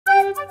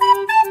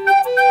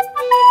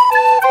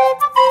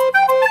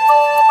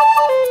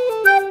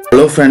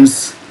Hello friends,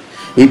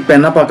 இப்போ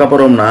என்ன பார்க்க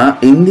போறோம்னா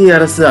இந்திய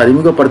அரசு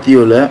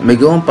அறிமுகப்படுத்தியுள்ள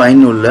மிகவும்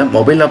பயனுள்ள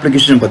மொபைல்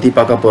அப்ளிகேஷன் பத்தி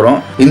பார்க்க போறோம்.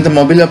 இந்த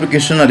மொபைல்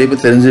அப்ளிகேஷன் நிறைய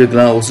பேர்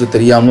தெரிஞ்சிருக்கலாம், ஒரு சில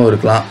தெரியாமலும்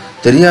இருக்கலாம்.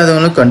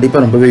 தெரியாதவங்களுக்கு கண்டிப்பா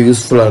ரொம்பவே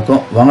யூஸ்ஃபுல்லா இருக்கும்.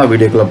 வாங்க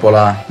வீடியோக்குள்ள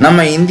போலாம்.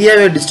 நம்ம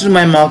இந்தியாவை டிஜிட்டல்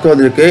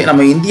மயமாக்குவதற்கு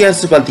நம்ம இந்திய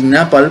அரசு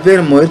பாத்தீங்கன்னா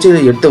பல்வேறு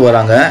முயற்சிகளை எடுத்து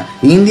வராங்க.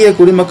 இந்திய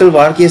குடிமக்கள்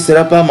வாழ்க்கையை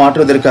சிறப்பாக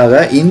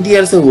மாற்றுவதற்காக இந்திய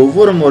அரசு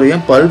ஒவ்வொரு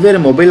முறையும்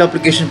பல்வேறு மொபைல்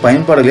அப்ளிகேஷன்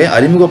பயன்பாடுகளை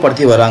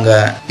அறிமுகப்படுத்தி வராங்க.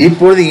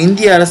 இப்பொழுது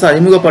இந்திய அரசு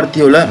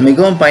அறிமுகப்படுத்தியுள்ள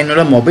மிகவும்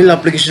பயனுள்ள மொபைல்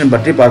அப்ளிகேஷன்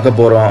பற்றி பார்க்க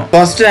போறோம்.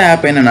 ஃபர்ஸ்ட்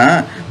ஆப் என்னன்னா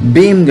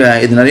BHIM.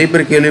 இது நிறைய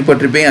பேர்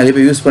கேள்விப்பட்டிருப்பீங்க, நிறைய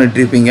பேர் யூஸ் பண்ணிட்டு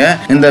இருப்பீங்க.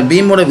 இந்த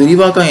BHIMோட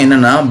விரிவாக்கம்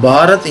என்னன்னா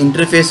பாரத்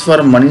இன்டர்ஃபேஸ்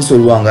ஃபார் மணின்னு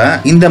சொல்லுவாங்க.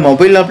 இந்த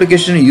மொபைல்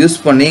அப்ளிகேஷன் யூஸ்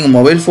பண்ணி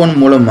மொபைல் போன்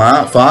மூலமா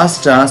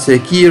ஃபாஸ்டா,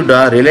 செக்யூர்டா,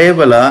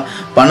 ரிலையபிளா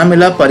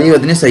பணமில்லா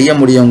பரிவர்த்தனை செய்ய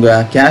முடியுங்க.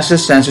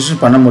 கேஷ்லெஸ்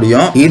டிரான்சாக்ஷன் பண்ண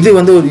முடியும். இது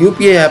வந்து ஒரு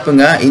UPI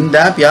ஆப்புங்க. இந்த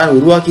ஆப் யார்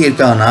உருவாக்கி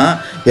இருக்காங்கன்னா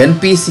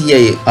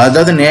NPCI,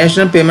 அதாவது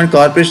national payment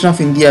corporation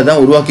of India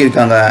தான் உருவாக்கி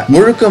இருக்காங்க.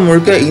 முழுக்க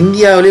முழுக்க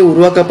இந்தியாவிலே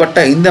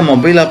உருவாக்கப்பட்ட இந்த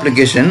மொபைல்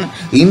அப்ளிகேஷன்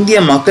இந்திய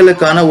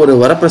மக்களுக்கான ஒரு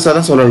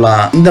வரப்பிரசாதம்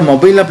சொல்லலாம். இந்த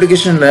மொபைல்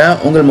அப்ளிகேஷன்ல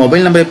உங்கள்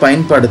மொபைல் நம்பரை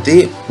பயன்படுத்தி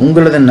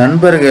உங்களது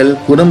நண்பர்கள்,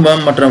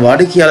 குடும்பம் மற்றும்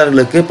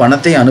வாடிக்கையாளர்களுக்கு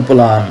பணத்தை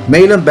அனுப்பலாம்.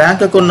 மேலும்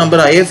bank account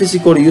number,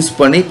 IFSC code use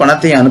பண்ணி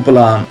பணத்தை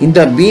அனுப்பலாம்.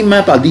 இந்த BHIM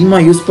ஆப் அதிகமா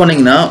யூஸ்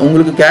பண்ணீங்கன்னா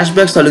உங்களுக்கு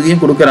கேஷ்பேக்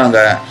சலுகையும் கொடுக்கறாங்க.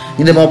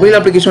 இந்த மொபைல்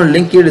அப்ளிகேஷன்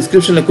லிங்க்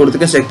டிஸ்கிரிப்ஷன்ல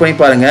கொடுத்துருக்கேன், செக் பண்ணி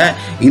பாருங்க.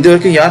 இது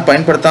வரைக்கும் யார்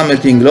பயன்படுத்தாம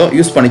இருக்கீங்களோ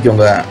யூஸ்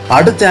பண்ணிக்கோங்க.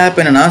 அடுத்த ஆப்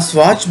என்னன்னா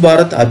ஸ்வாச்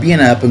பாரத்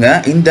அபியன் ஆப்புங்க.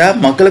 இந்த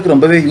ஆப் மக்களுக்கு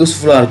ரொம்பவே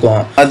யூஸ்ஃபுல்லா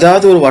இருக்கும்.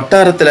 அதாவது ஒரு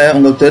வட்டாரத்துல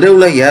உங்க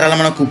தெருவுல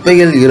ஏராளமான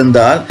குப்பைகள்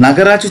இருந்தால்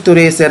நகராட்சி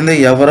துறையை சேர்ந்த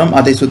எவரும்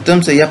அதை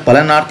சுத்தம் செய்ய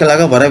பல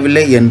நாட்களாக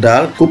வரவில்லை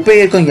என்றால் குப்பை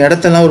இருக்கும்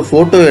இடத்தெல்லாம் ஒரு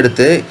போட்டோ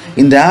எடுத்து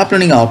இந்த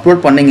ஆப்ல நீங்க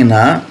அப்லோட்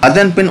பண்ணீங்கன்னா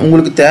அதன் பின்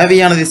உங்களுக்கு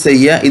தேவையானதை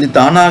செய்ய இது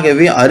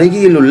தானாகவே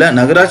அருகில் உள்ள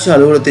நகராட்சி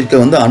அலுவலகத்திற்கு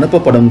வந்து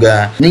அனுப்பப்படுங்க.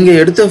 நீங்க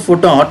எடுத்த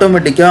போட்டோ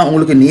ஆட்டோமேட்டிக்கா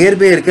உங்களுக்கு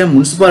நியர்பை இருக்க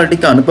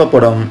முனிசிபாலிட்டிக்கு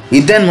அனுப்பப்படும்.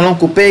 இதன் மூலம்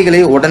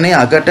குப்பைகளை உடனே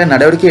அகற்ற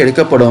நடவடிக்கை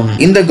எடுக்கப்படும்.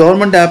 இந்த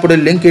கவர்மெண்ட் ஆப்போட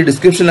லிங்க்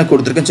டிஸ்கிரிப்ஷன்ல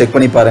கொடுத்திருக்கேன், செக்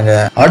பண்ணி பாருங்க.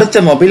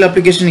 அடுத்த மொபைல்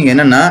அப்ளிகேஷன்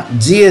என்னன்னா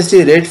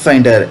GST ரேட்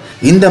ஃபைண்டர்.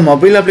 இந்த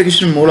மொபைல்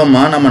அப்ளிகேஷன்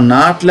மூலமா நம்ம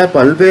நாட்டுல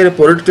பல்வேறு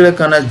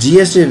பொருட்களுக்கான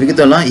GST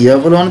விகிதம்லாம்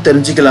எவ்வளவுன்னு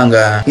தெரிஞ்சுக்கலாங்க.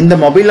 இந்த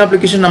மொபைல்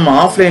அப்ளிகேஷன் நம்ம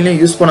ஆஃப்லைன்லயும்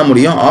யூஸ் பண்ண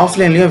முடியும்,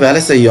 ஆஃப்லைன்லயும்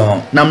வேலை செய்யும்.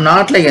 நம்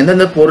நாட்டுல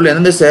எந்தெந்த பொருள்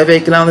எந்தெந்த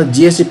சேவைக்கெல்லாம்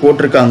GST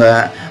போட்டிருக்காங்க,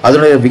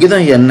 அதனுடைய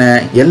விகிதம் என்ன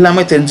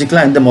எல்லாமே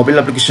தெரிஞ்சுக்கலாம் இந்த மொபைல்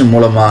அப்ளிகேஷன்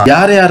மூலமா.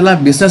 யார்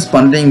யாரெல்லாம் பிசினஸ்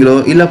பண்றீங்களோ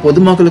இல்ல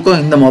பொதுமக்களுக்கும்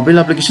இந்த மொபைல்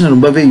அப்ளிகேஷன்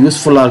ரொம்பவே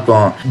யூஸ்ஃபுல்லா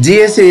இருக்கும்.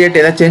 GST ரேட்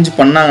ஏதாவது சேஞ்ச்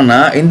பண்ணாங்கன்னா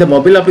இந்த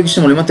மொபைல்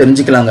அப்ளிகேஷன் மூலமா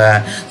தெரிஞ்சுக்கலாங்க.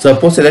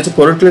 சப்போஸ் ஏதாச்சும்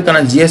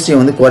பொருட்களுக்கான GST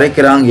வந்து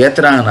குறைக்கிறாங்க,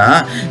 ஏத்துறாங்கன்னா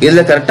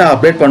இதுல கரெக்டா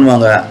அப்டேட்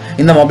பண்ணுவாங்க.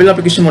 இந்த மொபைல்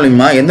அப்ளிகேஷன்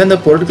மூலமா எந்தெந்த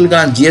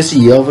பொருட்களுக்கான GST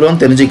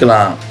எவ்வளவுன்னு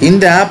தெரிஞ்சுக்கலாம்.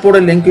 இந்த ஆப்போட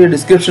லிங்க்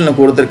டிஸ்கிரிப்ஷன்ல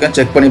கொடுத்திருக்கேன்,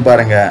 செக் பண்ணி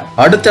பாருங்க.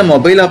 அடுத்த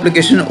மொபைல்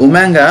அப்ளிகேஷன்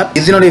UMANG ஆப்.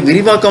 இதனுடைய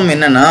விரிவாக்கம்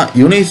என்னன்னா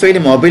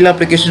unified mobile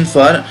application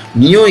for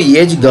new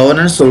age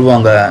governance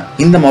சொல்லுவாங்க.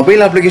 இந்த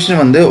மொபைல் அப்ளிகேஷன்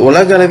வந்து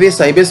உலக அளவில்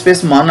சைபர்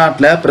ஸ்பேஸ்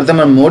மாநாட்டில்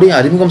பிரதமர் மோடி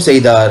அறிமுகம்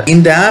செய்தார்.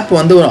 இந்த ஆப்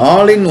வந்து ஒரு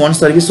ஆல் இன் ஒன்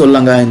சர்வீஸ்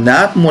சொல்லுங்க. இந்த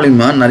ஆப்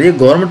மூலமா நிறைய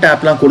கவர்மெண்ட்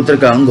ஆப்லாம்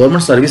கொடுத்திருக்காங்க,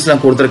 கவர்மெண்ட்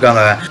சர்வீஸ்லாம்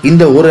கொடுத்திருக்காங்க.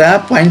 இந்த ஒரு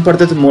ஆப்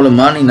பயன்படுத்துறது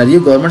மூலமா நீ நிறைய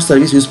கவர்மெண்ட்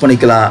சர்வீஸ் யூஸ்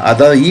பண்ணிக்கலாம்.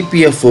 அதாவது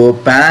EPFO,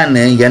 PAN,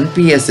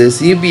 NPS,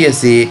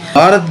 CBSE,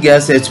 Bharat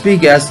case, HP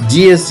case,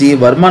 GST,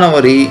 வருமான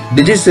வரி,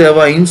 டிஜிட்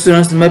சேவா,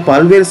 இன்சூரன்ஸ், இந்த மாதிரி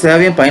பல்வேறு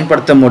சேவையை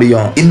பயன்படுத்த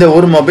முடியும். இந்த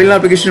ஒரு மொபைல்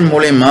அப்ளிகேஷன்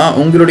மூலமா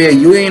உங்களுடைய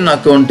UAN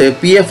account,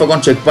 PF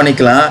account check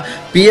பண்ணிக்கலாம்.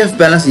 PF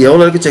பேலன்ஸ்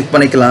எவ்வளவு இருக்கு செக்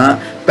பண்ணிக்கலாம்.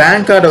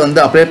 பேன் கார்டு வந்து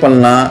அப்ளை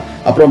பண்ணலாம்.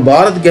 அப்புறம்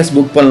பாரத் கேஸ்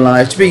புக் பண்ணலாம்,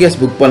 HP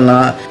கேஸ் புக்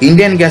பண்ணலாம்,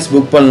 இந்தியன் கேஸ்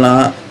புக்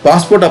பண்ணலாம்,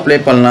 பாஸ்போர்ட் அப்ளை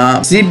பண்ணலாம்,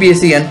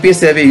 CBSE, NPS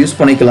சேவையை யூஸ்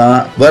பண்ணிக்கலாம்,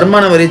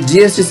 வருமான வரி,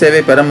 GST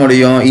சேவை பெற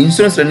முடியும்,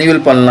 இன்சூரன்ஸ்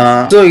ரெனியூவல்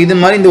பண்ணலாம். ஸோ இது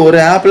மாதிரி இந்த ஒரு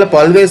ஆப்ல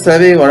பல்வேறு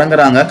சேவை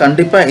வழங்குறாங்க.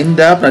 கண்டிப்பா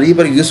இந்த ஆப் நிறைய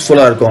பேர்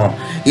யூஸ்ஃபுல்லா இருக்கும்.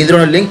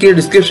 இதோட லிங்க்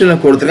டிஸ்கிரிப்ஷன்ல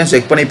கொடுத்துருக்கேன்,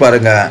 செக் பண்ணி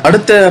பாருங்க.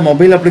 அடுத்த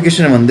மொபைல்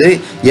அப்ளிகேஷன் வந்து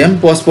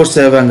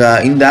mPassportseva.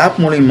 இந்த ஆப்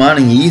மூலமா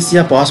நீங்க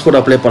ஈஸியா பாஸ்போர்ட்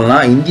அப்ளை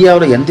பண்ணலாம்.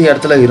 இந்தியாவோட எந்த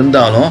இடத்துல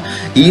இருந்தாலும்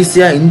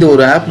ஈஸியா இந்த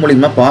ஒரு ஆப்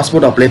மூலமா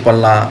பாஸ்போர்ட் அப்ளை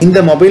பண்ணலாம். இந்த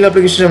மொபைல்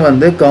அப்ளிகேஷன்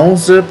வந்து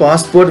கவுன்சில்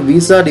பாஸ்போர்ட்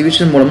விசா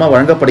டிவிஷன் மூலமா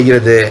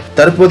வழங்கப்படுகிறது.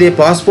 தற்போதைய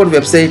பாஸ்போர்ட்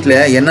வெப்சைட்ல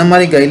என்ன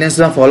மாதிரி கைட்லைன்ஸ்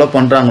எல்லாம் ஃபாலோ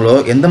பண்றாங்களோ,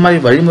 எந்த மாதிரி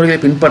வழிமுறைகளை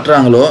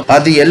பின்பற்றாங்களோ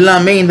அது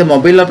எல்லாமே இந்த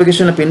மொபைல்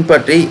அப்ளிகேஷன்ல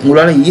பின்பற்றி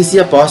உங்களால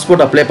ஈஸியா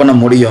பாஸ்போர்ட் அப்ளை பண்ண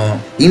முடியும்.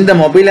 இந்த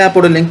மொபைல்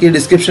ஆப்போட லிங்க்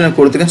டிஸ்கிரிப்ஷன்ல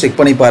கொடுத்துருக்கேன், செக்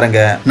பண்ணி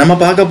பாருங்க. நம்ம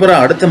பார்க்க போற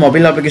அடுத்த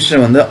மொபைல்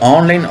அப்ளிகேஷன் வந்து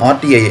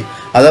OnlineRTI.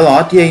 அதாவது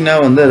RTIனா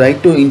வந்து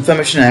ரைட் டு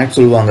இன்ஃபர்மேஷன் ஆக்ட்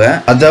சொல்லுவாங்க,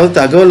 அதாவது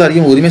தகவல்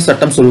அறியும் உரிமை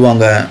சட்டம்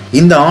சொல்லுவாங்க.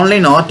 இந்த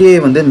OnlineRTI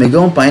வந்து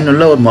மிகவும்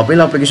பயனுள்ள ஒரு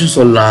மொபைல் அப்ளிகேஷன்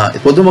சொல்லலாம்.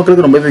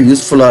 பொதுமக்களுக்கு ரொம்பவே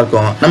யூஸ்ஃபுல்லா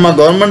இருக்கும். நம்ம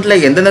கவர்மெண்ட்ல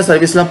எந்தெந்த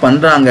சர்வீஸ் எல்லாம்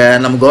பண்றாங்க,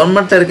 நம்ம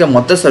கவர்மெண்ட்ல இருக்க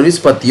மொத்த சர்வீஸ்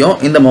பத்தியும்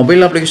இந்த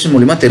மொபைல் அப்ளிகேஷன்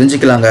மூலமா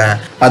தெரிஞ்சுக்கலாங்க.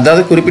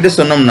 அதாவது குறிப்பிட்டு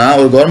சொன்னோம்னா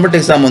ஒரு கவர்மெண்ட்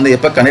எக்ஸாம் வந்து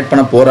எப்ப கனெக்ட்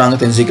பண்ண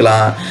போறாங்க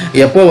தெரிஞ்சுக்கலாம்,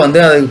 எப்போ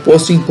வந்து அதுக்கு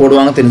போஸ்டிங்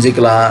போடுவாங்க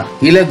தெரிஞ்சுக்கலாம்,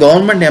 இல்ல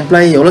கவர்மெண்ட்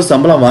எம்ப்ளாயி எவ்வளவு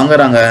சம்பளம்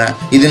வாங்குறாங்க,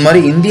 இது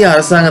மாதிரி இந்திய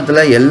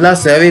அரசாங்கத்துல எல்லா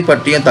சேவை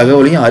பற்றியும்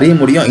தகவலையும் அறிய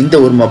முடியும் இந்த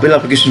ஒரு மொபைல்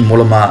அப்ளிகேஷன்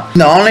மூலமா.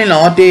 இந்த ஆன்லைன்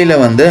ஆர்டிஐல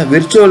வந்து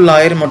விர்ச்சுவல்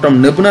லாயர் மற்றும்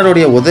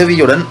நிபுணருடைய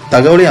உதவியுடன்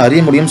தகவலை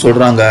அறிய முடியும்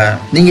சொல்றாங்க.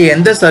 நீங்க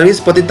எந்த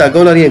சர்வீஸ் பத்தி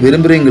தகவல் அறிய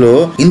விரும்புறீங்களோ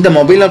இந்த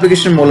மொபைல்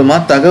அப்ளிகேஷன் மூலமா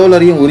தகவல்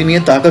அறியும்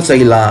உரிமையை தாக்கல்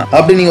செய்யலாம்.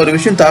 அப்படி நீங்க ஒரு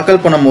விஷயம்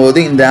தாக்கல் பண்ணும்போது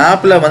இந்த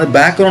ஆப்ல வந்து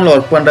பேக்ரவுண்ட்ல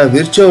ஒர்க் பண்ற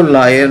விர்ச்சுவல்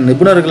லாயர்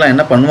நிபுணர்கள்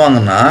என்ன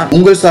பண்ணுவாங்கன்னா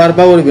உங்கள்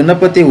சார்பா ஒரு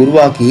விண்ணப்பத்தை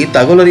உருவாக்கி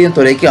தகவல் அறியும்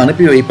துறைக்கு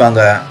அனுப்பி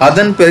வைப்பாங்க.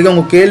 அதன் பிறகு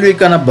உங்க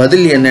கேள்விக்கான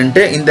பதில்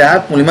என்னன்ட்டு இந்த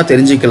ஆப் மூலமா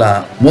தெரிஞ்சுக்கலாம்.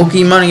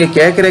 முக்கியமா நீங்க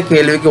கேட்கிற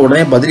கேள்விக்கு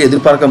உடனே பதில்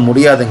எதிர்பார்க்க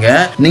முடியாதுங்க.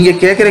 நீங்க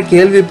கேட்கிற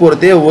கேள்வி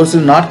பொறுத்தே ஒரு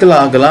சில நாட்கள்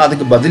ஆகலாம்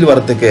அதுக்கு பதில்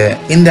வரதுக்கு.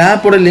 இந்த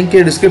ஆப்போட லிங்க்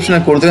டிஸ்கிரிப்ஷன்ல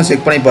கொடுத்து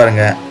செக் பண்ணி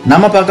பாருங்க.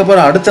 நம்ம பார்க்க போற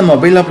அடுத்த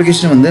மொபைல்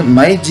அப்ளிகேஷன் வந்து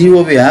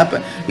MYGov ஆப்.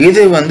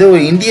 இது வந்து ஒரு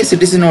இந்திய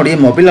சிட்டிசனுடைய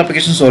மொபைல்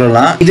அப்ளிகேஷன்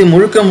சொல்லலாம். இது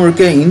முழுக்க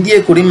முழுக்க இந்திய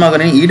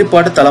குடிமகனின்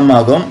ஈடுபாட்டு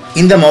தளமாகும்.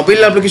 இந்த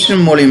மொபைல்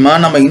அப்ளிகேஷன் மூலமா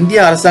நம்ம இந்திய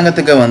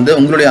அரசாங்கத்துக்கு வந்து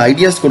உங்களுடைய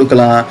ஐடியாஸ்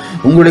கொடுக்கலாம்,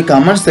 உங்களுடைய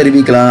கமெண்ட்ஸ்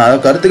தெரிவிக்கலாம்,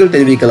 அதாவது கருத்துக்கள்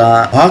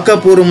தெரிவிக்கலாம்,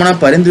 ஆக்கப்பூர்வமான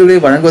பரிந்துரைகளை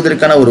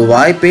வழங்குவதற்கான ஒரு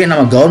வாய்ப்பை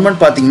நம்ம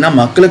கவர்மெண்ட் பாத்தீங்கன்னா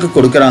மக்களுக்கு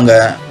கொடுக்கறாங்க.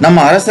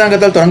 நம்ம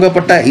அரசாங்கத்தால்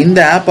தொடங்கப்பட்ட இந்த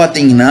ஆப்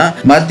பாத்தீங்கன்னா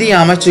மத்திய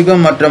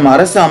அமைச்சகம் மற்றும்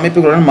அரசு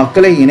அமைப்புகளுடன்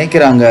மக்களை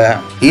இணைக்கிறாங்க.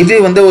 இது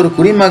வந்து ஒரு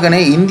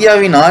குடிமகனை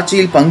இந்தியாவின்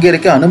ஆட்சியில்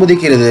பங்கேற்க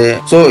அனுமதிக்கிறது.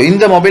 சோ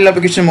இந்த மொபைல்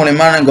அப்ளிகேஷன்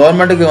மூலமா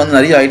கவர்மெண்ட்டுக்கு வந்து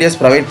நிறைய ஐடியாஸ்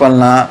ப்ரொவைட்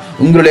பண்ணலாம்,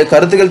 உங்களுடைய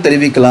கருத்துக்கள்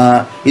தெரிவிக்கலாம்.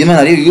 இது மாதிரி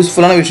நிறைய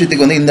யூஸ்ஃபுல்லான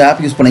விஷயத்துக்கு வந்து இந்த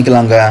ஆப் யூஸ்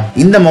பண்ணிக்கலாங்க.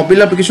 இந்த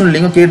மொபைல் அப்ளிகேஷன்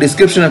லிங்க் கீழே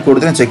டிஸ்கிரிப்ஷன்ல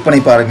கொடுத்து செக்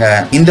பண்ணி பாருங்க.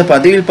 இந்த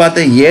பதிவில்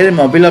பார்த்த 7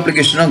 மொபைல்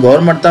அப்ளிகேஷனும்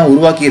கவர்மெண்ட் தான்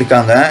உருவாக்கி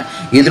இருக்காங்க.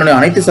 இதனுடைய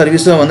அனைத்து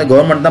சர்வீஸும் வந்து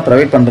கவர்மெண்ட் தான்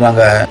ப்ரொவைட்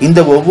பண்றாங்க. இந்த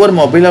ஒவ்வொரு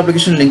மொபைல்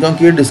அப்ளிகேஷன் லிங்க்கும்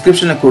கீழே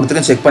டிஸ்கிரிப்ஷன்ல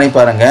கொடுத்து செக் பண்ணி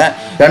பாருங்க.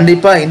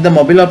 கண்டிப்பா இந்த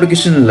மொபைல்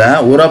அப்ளிகேஷன்ல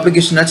ஒரு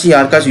அப்ளிகேஷனாச்சும்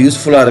யாருக்காச்சும்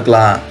யூஸ்ஃபுல்லா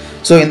இருக்கலாம்.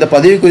 சோ இந்த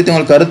பதிவு குறித்து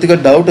உங்களுக்கு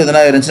கருத்துக்கள் டவுட்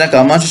எதனா இருந்துச்சுன்னா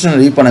கமெண்ட்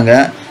செக்ஷன்ல லீவ் பண்ணுங்க.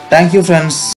 Thank you friends.